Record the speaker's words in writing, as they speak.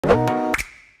Hey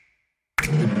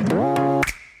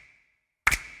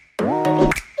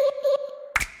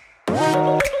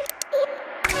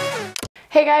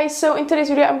guys, so in today's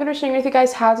video I'm going to be sharing with you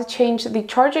guys how to change the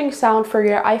charging sound for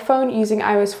your iPhone using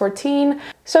iOS 14.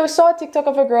 So I saw a TikTok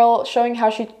of a girl showing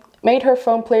how she made her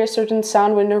phone play a certain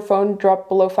sound when her phone dropped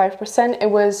below 5%.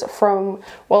 It was from,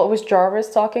 well, it was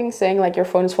Jarvis talking, saying like your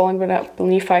phone is falling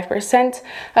beneath 5%.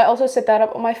 I also set that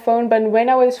up on my phone, but when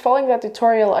I was following that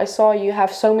tutorial, I saw you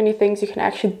have so many things you can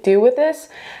actually do with this.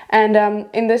 And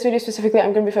in this video specifically,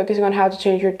 I'm going to be focusing on how to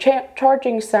change your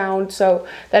charging sound so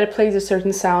that it plays a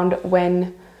certain sound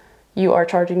when you are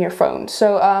charging your phone.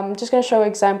 So I'm just going to show an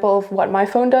example of what my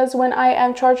phone does when I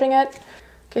am charging it.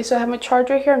 Okay, so I have my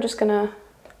charger here. I'm just going to...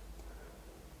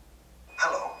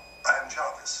 Hello, I am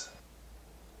Jarvis.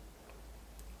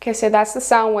 Okay, so that's the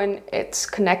sound when it's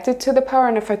connected to the power,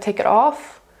 and if I take it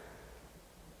off.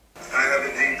 I have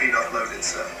indeed been uploaded,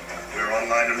 sir. We're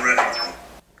online and ready.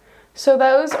 So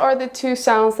those are the two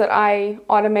sounds that I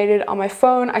automated on my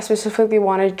phone. I specifically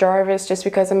wanted Jarvis just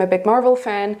because I'm a big Marvel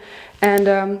fan,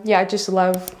 and yeah, I just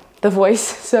love the voice.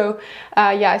 So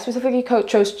yeah, I specifically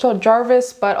chose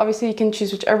Jarvis, but obviously you can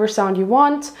choose whichever sound you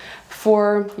want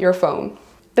for your phone.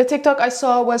 The TikTok I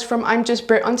saw was from I'm Just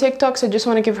Brit on TikTok, so I just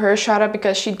want to give her a shout out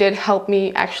because she did help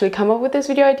me actually come up with this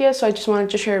video idea. So I just wanted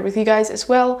to share it with you guys as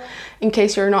well, in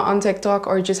case you're not on TikTok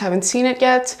or just haven't seen it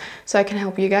yet, so I can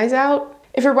help you guys out.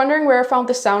 If you're wondering where I found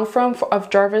the sound from of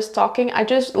Jarvis talking, I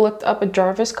just looked up a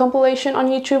Jarvis compilation on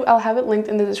YouTube. I'll have it linked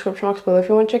in the description box below if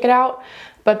you want to check it out.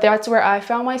 But that's where I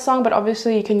found my song, but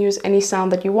obviously you can use any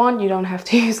sound that you want. You don't have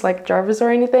to use like Jarvis or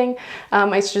anything.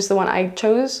 It's just the one I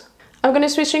chose. I'm going to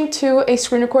switching to a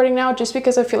screen recording now, just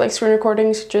because I feel like screen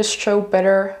recordings just show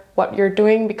better what you're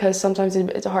doing, because sometimes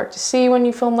it's hard to see when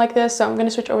you film like this. So I'm going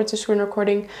to switch over to screen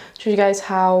recording to show you guys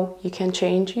how you can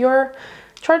change your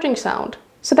charging sound.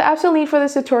 So the apps you'll need for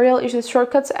this tutorial is the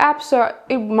Shortcuts app. So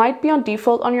it might be on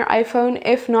default on your iPhone.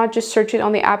 If not, just search it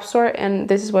on the App Store and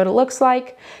this is what it looks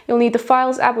like. You'll need the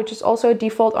Files app, which is also a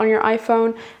default on your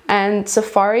iPhone, and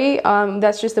Safari.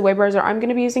 That's just the web browser I'm going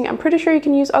to be using. I'm pretty sure you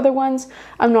can use other ones.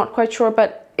 I'm not quite sure,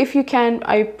 but if you can,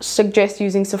 I suggest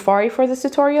using Safari for this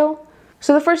tutorial.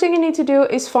 So the first thing you need to do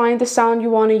is find the sound you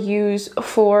want to use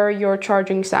for your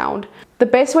charging sound. The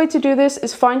best way to do this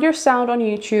is find your sound on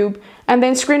YouTube and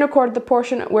then screen record the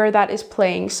portion where that is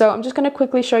playing. So I'm just going to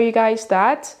quickly show you guys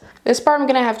that. This part I'm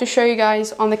going to have to show you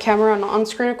guys on the camera and on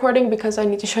screen recording because I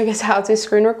need to show you guys how to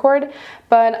screen record.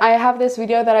 But I have this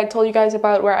video that I told you guys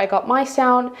about where I got my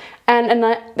sound, and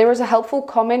there was a helpful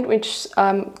comment which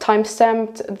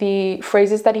timestamped the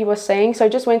phrases that he was saying. So I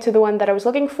just went to the one that I was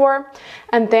looking for,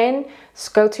 and then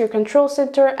go to your control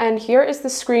center, and here is the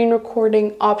screen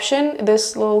recording option,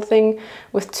 this little thing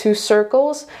with two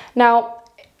circles. Now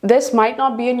this might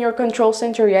not be in your control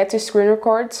center yet to screen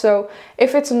record, so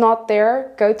if it's not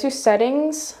there, go to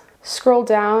settings, scroll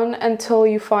down until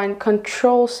you find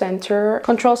control center.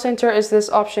 Control center is this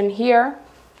option here,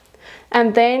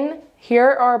 and then here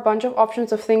are a bunch of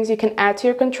options of things you can add to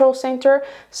your control center.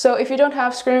 So if you don't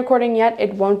have screen recording yet,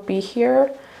 it won't be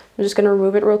here. I'm just gonna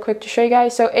remove it real quick to show you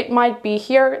guys. So it might be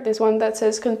here, this one that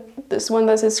says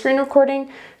screen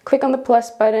recording. Click on the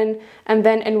plus button, and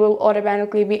then it will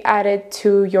automatically be added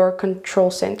to your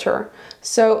control center.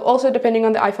 So also depending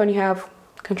on the iPhone, you have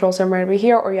control center right over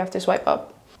here, or you have to swipe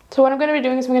up. So what I'm going to be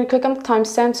doing is I'm going to click on the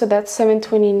timestamp, so that's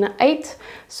 7:28.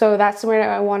 So that's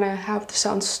where I want to have the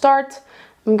sound start.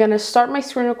 I'm going to start my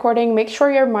screen recording. Make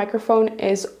sure your microphone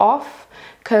is off,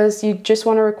 because you just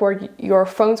want to record your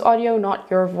phone's audio, not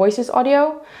your voice's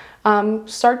audio.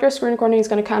 Start your screen recording. It's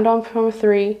going to count down from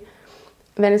 3.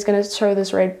 Then it's going to show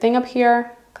this red thing up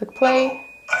here. Click play. Hello,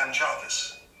 I am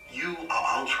Jarvis. You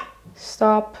are Ultra.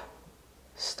 Stop.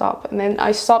 Stop. And then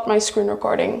I stopped my screen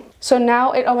recording. So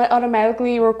now it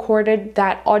automatically recorded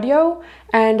that audio.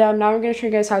 And now I'm going to show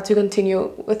you guys how to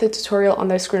continue with the tutorial on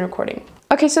the screen recording.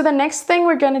 Okay, so the next thing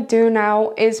we're going to do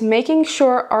now is making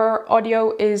sure our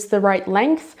audio is the right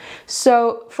length.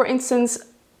 So for instance,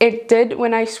 it did,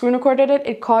 when I screen recorded it,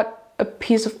 it caught a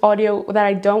piece of audio that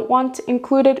I don't want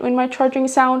included in my charging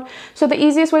sound. So the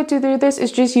easiest way to do this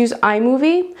is just use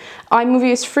iMovie.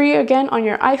 iMovie is free again on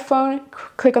your iPhone.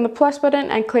 Click on the plus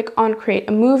button and click on create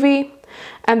a movie,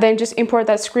 and then just import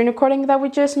that screen recording that we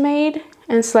just made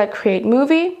and select create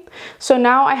movie. So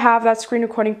now I have that screen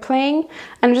recording playing,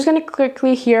 and I'm just going to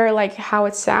quickly hear like how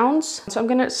it sounds. So I'm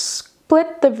going to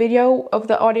split the video of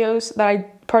the audios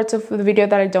that parts of the video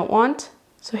that I don't want.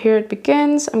 So here it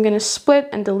begins. I'm going to split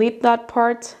and delete that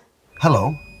part.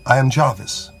 Hello, I am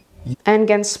Jarvis. And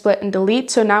again, split and delete.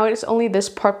 So now it's only this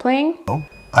part playing. Oh,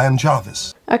 I am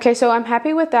Jarvis. Okay, so I'm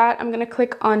happy with that. I'm going to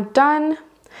click on done.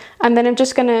 And then I'm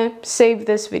just gonna save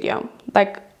this video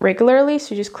like regularly.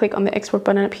 So you just click on the export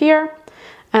button up here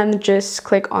and just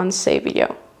click on save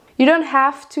video. You don't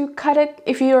have to cut it.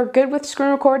 If you are good with screen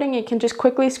recording, you can just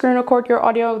quickly screen record your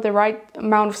audio the right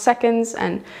amount of seconds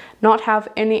and not have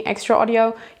any extra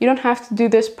audio. You don't have to do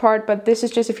this part, but this is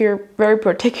just if you're very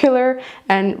particular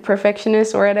and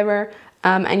perfectionist or whatever,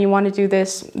 and you want to do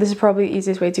this, this is probably the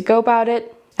easiest way to go about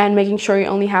it, and making sure you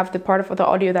only have the part of the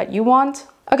audio that you want.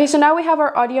 Okay, so now we have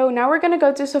our audio. Now we're gonna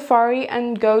go to Safari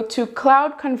and go to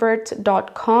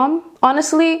cloudconvert.com.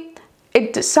 Honestly,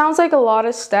 it sounds like a lot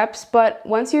of steps, but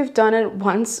once you've done it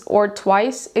once or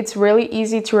twice, it's really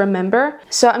easy to remember.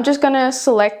 So I'm just gonna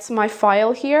select my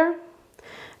file here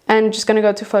and just gonna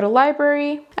go to photo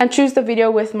library and choose the video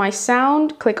with my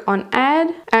sound, click on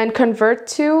add and convert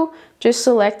to, just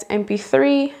select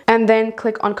MP3 and then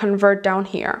click on convert down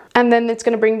here. And then it's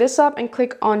gonna bring this up and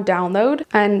click on download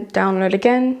and download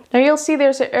again. Now you'll see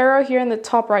there's an arrow here in the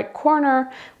top right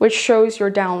corner which shows your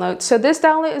download. So this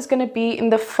download is gonna be in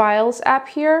the Files app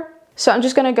here. So I'm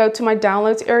just gonna go to my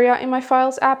Downloads area in my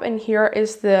Files app, and here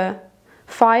is the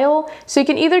file. So you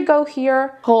can either go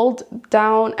here, hold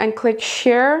down and click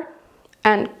Share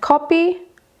and Copy,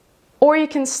 or you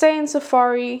can stay in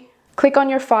Safari, click on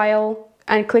your file,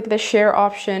 and click the share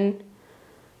option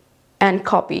and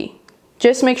copy.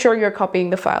 Just make sure you're copying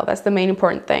the file. That's the main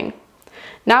important thing.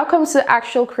 Now comes the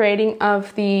actual creating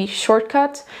of the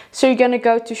shortcut. So you're gonna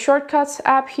go to Shortcuts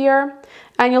app here,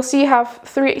 and you'll see you have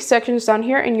 3 sections down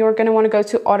here, and you're gonna wanna go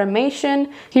to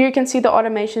Automation. Here you can see the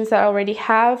automations that I already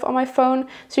have on my phone.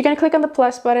 So you're gonna click on the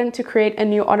plus button to create a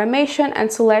new automation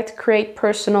and select Create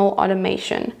Personal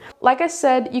Automation. Like I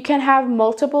said, you can have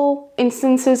multiple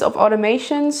instances of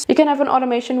automations. You can have an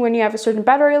automation when you have a certain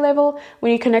battery level,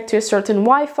 when you connect to a certain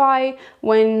Wi-Fi,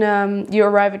 when you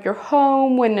arrive at your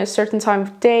home, when a certain time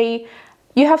of day.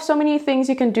 You have so many things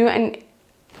you can do, and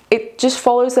it just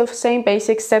follows the same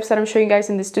basic steps that I'm showing you guys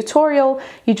in this tutorial.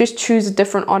 You just choose a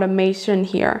different automation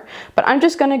here. But I'm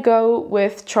just gonna go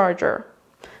with charger.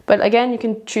 But again, you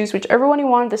can choose whichever one you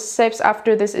want. The steps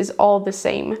after this is all the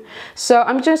same. So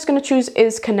I'm just gonna choose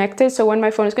is connected. So when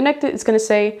my phone is connected, it's gonna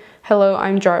say, hello,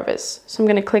 I'm Jarvis. So I'm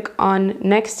gonna click on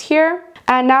next here.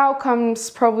 And now comes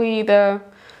probably the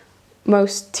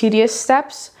most tedious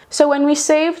steps. So when we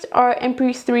saved our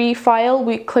MP3 file,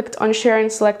 we clicked on share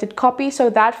and selected copy. So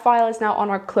that file is now on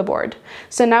our clipboard.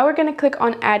 So now we're gonna click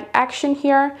on add action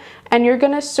here, and you're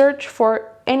gonna search for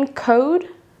encode,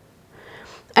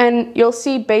 and you'll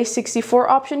see base 64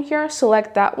 option here.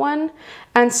 Select that one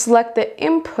and select the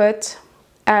input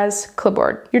as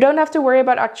clipboard. You don't have to worry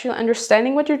about actually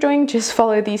understanding what you're doing, just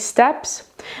follow these steps.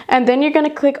 And then you're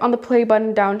gonna click on the play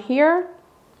button down here,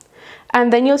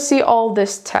 and then you'll see all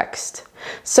this text.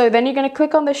 So then you're gonna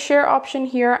click on the share option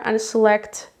here and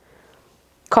select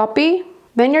copy.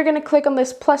 Then you're gonna click on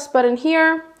this plus button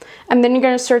here, and then you're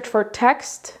gonna search for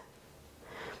text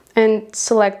and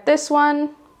select this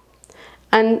one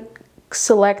and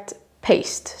select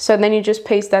paste. So then you just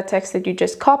paste that text that you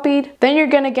just copied. Then you're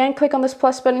gonna again click on this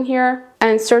plus button here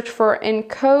and search for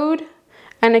encode,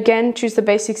 and again choose the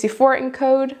base 64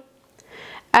 encode.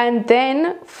 And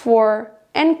then for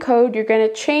encode, you're going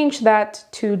to change that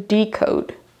to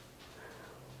decode.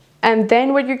 And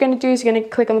then what you're going to do is you're going to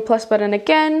click on the plus button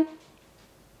again,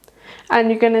 and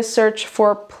you're going to search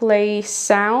for play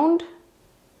sound.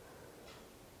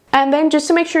 And then just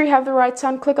to make sure you have the right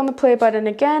sound, click on the play button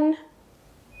again.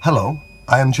 Hello,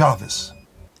 I am Jarvis.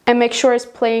 And make sure it's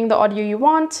playing the audio you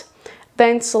want.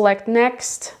 Then select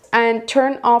next and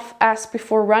turn off ask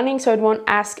before running, so it won't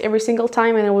ask every single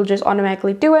time and it will just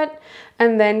automatically do it.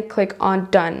 And then click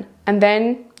on done, and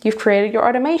then you've created your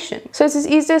automation. So it's as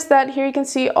easy as that. Here you can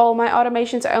see all my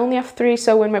automations. I only have 3,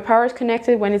 so when my power is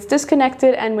connected, when it's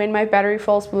disconnected, and when my battery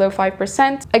falls below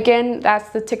 5%. Again, that's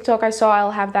the TikTok I saw.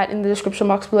 I'll have that in the description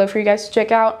box below for you guys to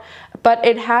check out. But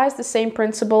it has the same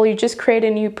principle. You just create a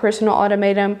new personal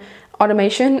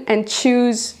automation and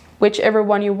choose whichever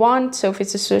one you want. So if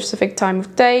it's a specific time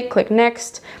of day, click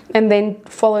next, and then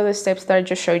follow the steps that I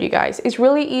just showed you guys. It's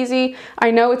really easy.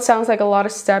 I know it sounds like a lot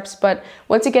of steps, but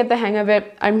once you get the hang of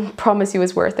it, I promise you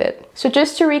it's worth it. So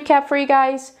just to recap for you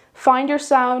guys, find your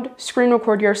sound, screen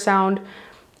record your sound,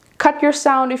 cut your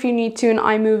sound if you need to in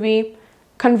iMovie,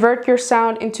 convert your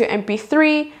sound into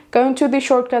MP3, go into the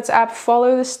Shortcuts app,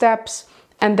 follow the steps,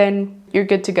 and then you're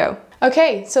good to go.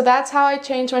 Okay, so that's how I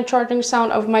changed my charging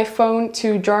sound of my phone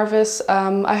to Jarvis.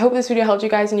 I hope this video helped you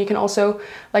guys, and you can also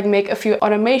like make a few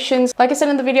automations. Like I said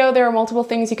in the video, there are multiple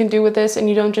things you can do with this, and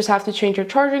you don't just have to change your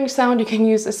charging sound. You can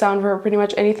use the sound for pretty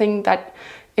much anything that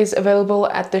is available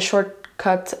at the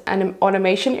shortcut and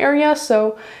automation area.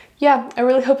 So yeah, I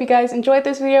really hope you guys enjoyed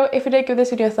this video. If you did, give this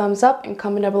video a thumbs up and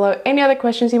comment down below any other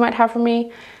questions you might have for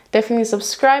me. Definitely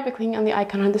subscribe by clicking on the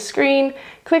icon on the screen.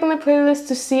 Click on the playlist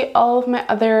to see all of my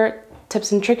other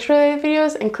tips and tricks related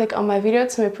videos, and click on my video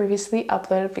to my previously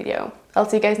uploaded video. I'll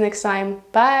see you guys next time.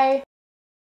 Bye!